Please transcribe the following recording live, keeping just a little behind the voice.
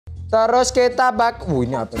Terus kita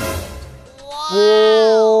ini apa nih?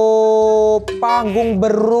 Wow, panggung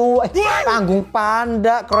panggung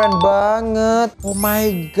panda, keren banget. Oh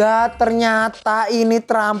my god, ternyata ini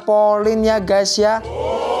trampolin ya guys ya.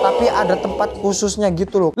 Tapi ada tempat khususnya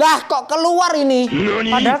gitu loh. Lah kok keluar ini?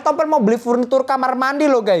 Padahal Tompel mau beli furnitur kamar mandi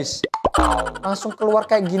loh guys. Langsung keluar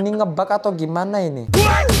kayak gini, ngebug atau gimana ini?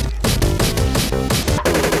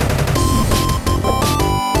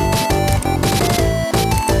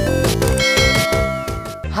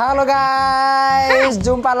 Halo guys,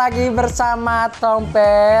 jumpa lagi bersama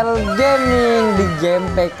Tompel Gaming di game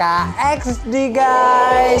PKXD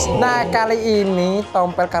guys. Nah kali ini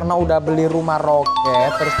Tompel karena udah beli rumah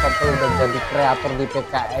roket, terus Tompel udah jadi kreator di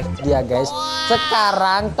PKXD ya guys.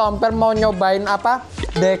 Sekarang Tompel mau nyobain apa?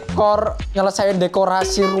 Nyelesain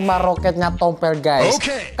dekorasi rumah roketnya Tompel guys.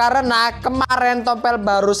 Karena kemarin Tompel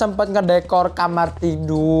baru sempet ngedekor kamar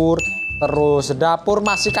tidur. Terus dapur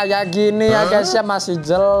masih kayak gini ya guys ya, masih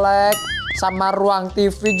jelek. Sama ruang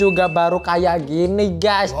TV juga baru kayak gini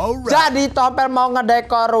guys. Jadi Tompel mau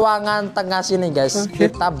ngedekor ruangan tengah sini guys.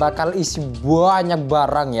 Kita bakal isi banyak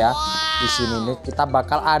barang ya. Di sini nih kita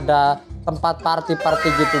bakal ada tempat party-party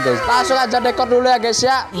gitu guys. Langsung aja dekor dulu ya guys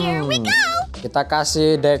ya. Kita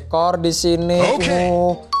kasih dekor di sini.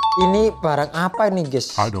 Ini barang apa ini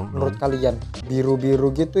guys? Menurut kalian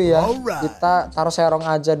biru-biru gitu ya. Kita taruh serong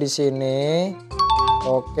aja di sini.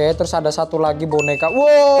 Oke, terus ada satu lagi boneka.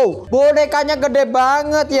 Wow, bonekanya gede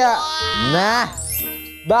banget ya. Nah,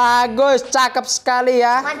 bagus, cakep sekali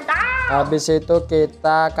ya. Habis itu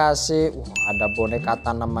kita kasih, ada boneka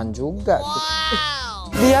tanaman juga.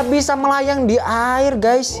 Dia bisa melayang di air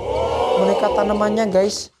guys. Boneka tanamannya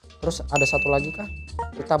guys. Terus ada satu lagi kah?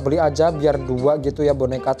 Kita beli aja biar dua gitu ya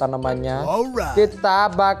boneka tanamannya. Kita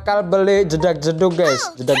bakal beli jedak-jeduk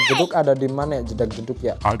guys. Jedak-jeduk ada di mana ya? Jedak-jeduk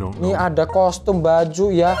ya. Ini ada kostum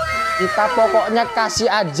baju ya. Kita pokoknya kasih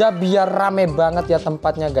aja biar rame banget ya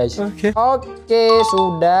tempatnya guys. Oke,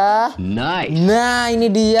 sudah. Nah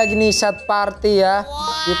ini dia gini set party ya.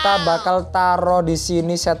 Kita bakal taruh di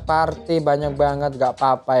sini set party banyak banget, gak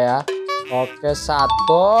apa-apa ya. Oke,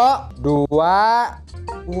 1, 2.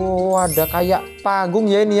 Ada kayak panggung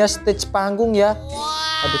ya ini ya, stage panggung ya.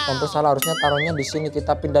 Aduh, Tompel salah, harusnya taruhnya di sini.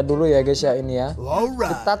 Kita pindah dulu ya guys ya ini ya.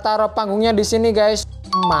 Kita taruh panggungnya di sini guys.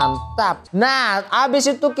 Mantap. Nah, habis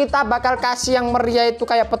itu kita bakal kasih yang meriah itu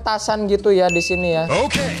kayak petasan gitu ya di sini ya.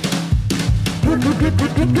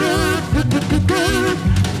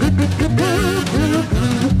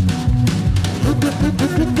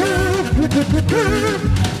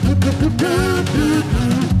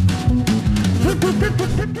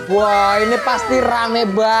 Wah, ini pasti rame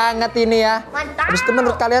banget ini ya. Habis itu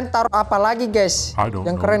menurut kalian taruh apa lagi guys?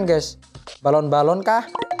 Yang keren guys. Balon-balon kah?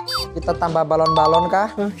 Kita tambah balon-balon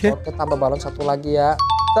kah? Oke, tambah balon satu lagi ya.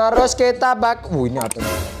 Terus kita ini apa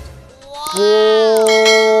nih?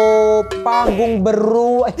 Panggung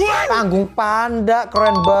panggung panda,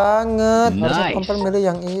 keren banget. Harusnya Tompel milih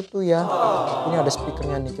yang itu ya. Ini ada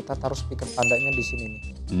speakernya nih, kita taruh speaker pandanya di sini nih.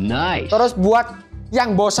 Terus buat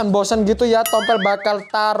yang bosan-bosan gitu ya, Tompel bakal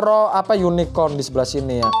taruh unicorn di sebelah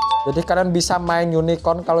sini ya. Jadi kalian bisa main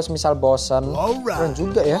unicorn kalau misal bosan. Keren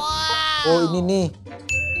juga ya. Oh ini nih,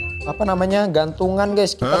 apa namanya, gantungan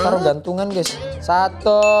guys. Kita taruh gantungan guys.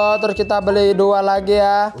 1, terus kita beli 2 lagi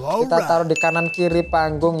ya. Kita taruh di kanan kiri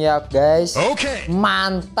panggung ya guys.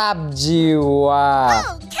 Mantap jiwa.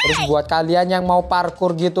 Terus buat kalian yang mau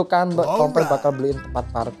parkur gitu kan, Tompel bakal beliin tempat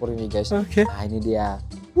parkur ini guys. Nah ini dia.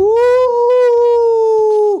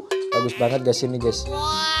 Bagus banget guys ini guys.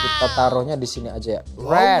 Kita taruhnya di sini aja ya.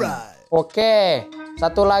 Keren. Oke.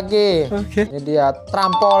 Satu lagi. Ini dia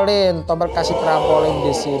trampolin. Tompel kasih trampolin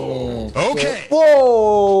di sini.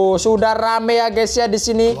 Wow, sudah rame ya guys ya di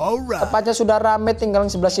sini. Tempatnya sudah rame, tinggal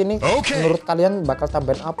yang sebelah sini. Menurut kalian bakal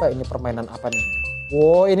tambahin apa? Ini permainan apa nih?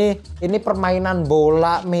 Wow, ini permainan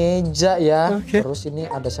bola meja ya. Terus ini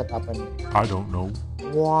ada set apa nih?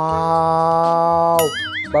 Wow,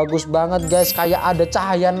 bagus banget guys. Kayak ada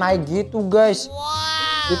cahaya naik gitu guys.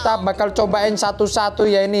 Kita bakal cobain satu-satu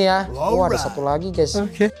ya ini ya. Ada satu lagi guys.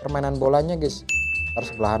 Permainan bolanya guys. Taruh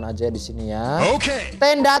sebelahan aja di sini ya.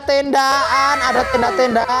 Tenda-tendaan, ada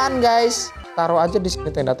tenda-tendaan guys. Taruh aja di sini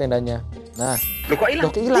tenda-tendanya. Nah, kok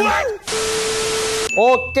hilang?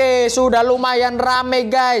 Oke, sudah lumayan rame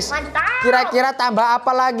guys. Kira-kira tambah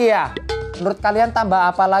apa lagi ya? Menurut kalian tambah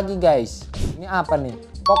apa lagi guys? Ini apa nih?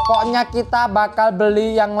 Pokoknya kita bakal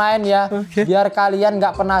beli yang lain ya. Biar kalian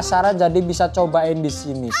nggak penasaran, jadi bisa cobain di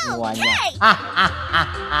sini semuanya.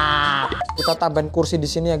 Kita tambahin kursi di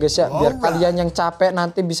sini ya guys ya. Biar kalian yang capek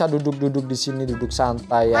nanti bisa duduk-duduk di sini, duduk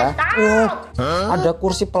santai ya. Ada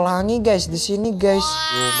kursi pelangi guys di sini guys.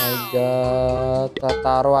 Oh my god. Kita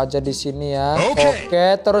taruh aja di sini ya.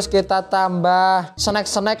 Oke, terus kita tambah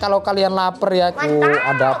snack-snack kalau kalian lapar ya.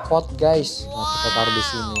 Ada pot guys. Nah, kita taruh di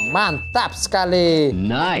sini. Mantap sekali.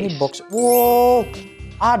 Ini box. Wow,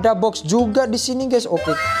 ada box juga di sini guys.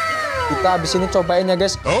 Oke, kita habis ini cobain ya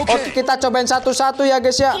guys. Oke, kita cobain satu-satu ya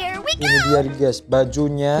guys ya. Ini dia guys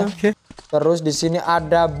bajunya. Terus di sini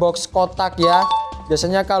ada box kotak ya.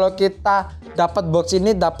 Biasanya kalau kita dapat box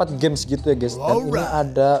ini dapat games gitu ya guys. Dan ini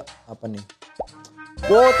ada apa nih?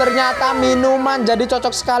 Wow, ternyata minuman. Jadi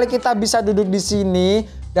cocok sekali kita bisa duduk di sini.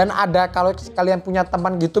 Dan ada kalau kalian punya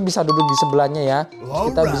teman gitu bisa duduk di sebelahnya ya.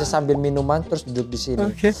 Terus kita bisa sambil minuman terus duduk di sini.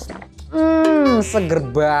 Seger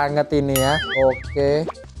banget ini ya. Oke.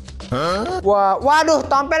 Wah, waduh,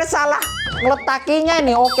 Tompel salah ngeletakinya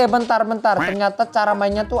ini. Oke, bentar. Ternyata cara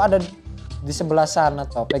mainnya tuh ada di sebelah sana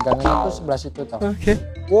toh. Pegangannya tuh sebelah situ toh.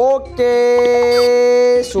 Oke,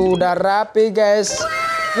 sudah rapi guys.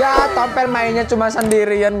 Ya, Tompel mainnya cuma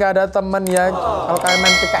sendirian, nggak ada temen ya. Kalau kalian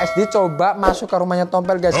main PKXD, coba masuk ke rumahnya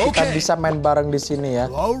Tompel guys. Kita bisa main bareng di sini ya.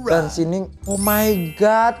 Dan sini, oh my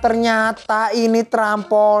god, ternyata ini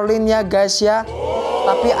trampolin ya guys ya.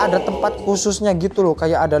 Tapi ada tempat khususnya gitu loh,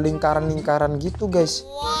 kayak ada lingkaran-lingkaran gitu guys.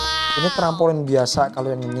 Ini trampolin biasa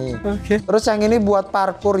kalau yang ini. Terus yang ini buat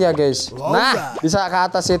parkour ya guys. Nah, bisa ke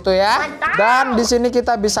atas itu ya. Dan di sini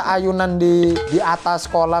kita bisa ayunan di atas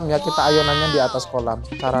kolam ya. Kita ayunannya di atas kolam.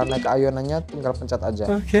 Cara naik ayunannya tinggal pencet aja.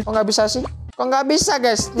 Kok nggak bisa sih? Kok nggak bisa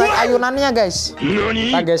guys? Naik ayunannya guys.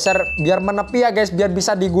 Kita geser biar menepi ya guys. Biar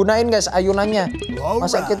bisa digunain guys ayunannya.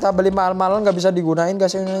 Masa kita beli mahal-mahal nggak bisa digunain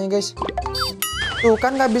guys ayunannya guys? Tuh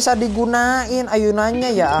kan nggak bisa digunain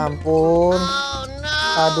ayunannya, ya ampun.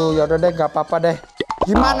 Aduh, yaudah deh, gak apa-apa deh.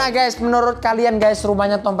 Gimana guys, menurut kalian guys,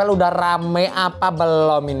 rumahnya Tompel udah rame apa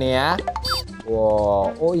belum ini ya?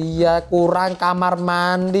 Wow, oh iya, kurang kamar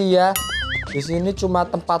mandi ya. Di sini cuma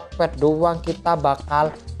tempat pet doang. Kita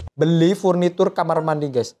bakal beli furnitur kamar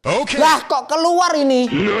mandi guys. Lah, kok keluar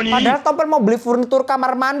ini? Padahal Tompel mau beli furnitur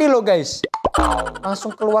kamar mandi loh guys.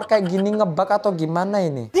 Langsung keluar kayak gini, ngebug atau gimana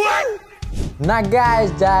ini? Nah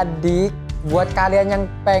guys, jadi buat kalian yang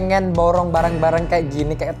pengen borong barang-barang kayak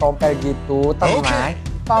gini, kayak Tompel gitu, tenang.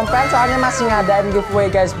 Tompel soalnya masih ngadain giveaway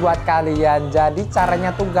guys buat kalian. Jadi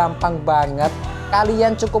caranya tuh gampang banget.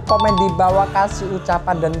 Kalian cukup komen di bawah, kasih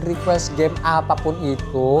ucapan dan request game apapun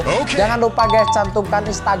itu. Jangan lupa guys, cantumkan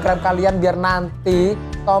Instagram kalian biar nanti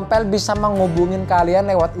Tompel bisa menghubungin kalian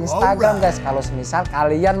lewat Instagram guys. Kalau semisal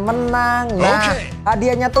kalian menang. Nah,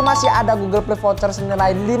 hadiahnya tuh masih ada Google Play voucher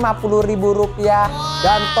senilai Rp50.000.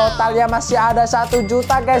 Dan totalnya masih ada 1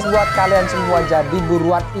 juta guys buat kalian semua. Jadi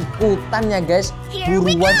buruan ikutan ya guys.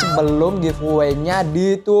 Buruan sebelum giveaway-nya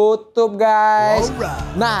ditutup guys.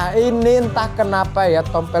 Nah, ini entah kenapa ya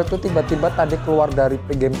Tompel tuh tiba-tiba tadi keluar dari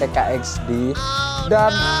game PKXD.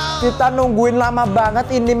 Dan kita nungguin lama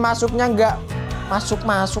banget, ini masuknya nggak masuk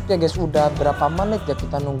ya guys. Udah berapa menit ya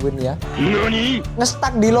kita nungguin ya.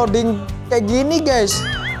 Ngestak di loading kayak gini guys.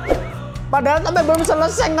 Padahal Tompel belum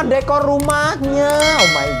selesai ngedekor rumahnya. Oh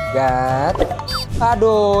my god.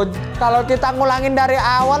 Aduh, kalau kita ngulangin dari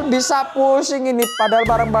awal bisa pusing ini. Padahal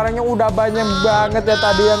barang-barangnya udah banyak banget ya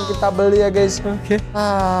tadi yang kita beli ya guys.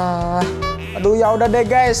 Aduh, ya udah deh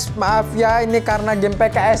guys. Maaf ya, ini karena game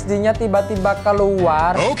PKXD-nya tiba-tiba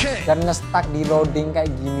keluar dan ngestak di loading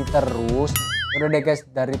kayak gini terus. Udah deh guys,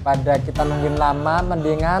 daripada kita nungguin lama,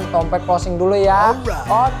 mendingan Tompel closing dulu ya.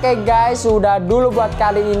 Oke guys, sudah dulu buat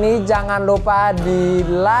kali ini. Jangan lupa di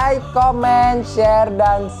like, comment, share,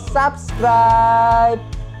 dan subscribe.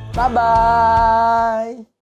 Bye-bye.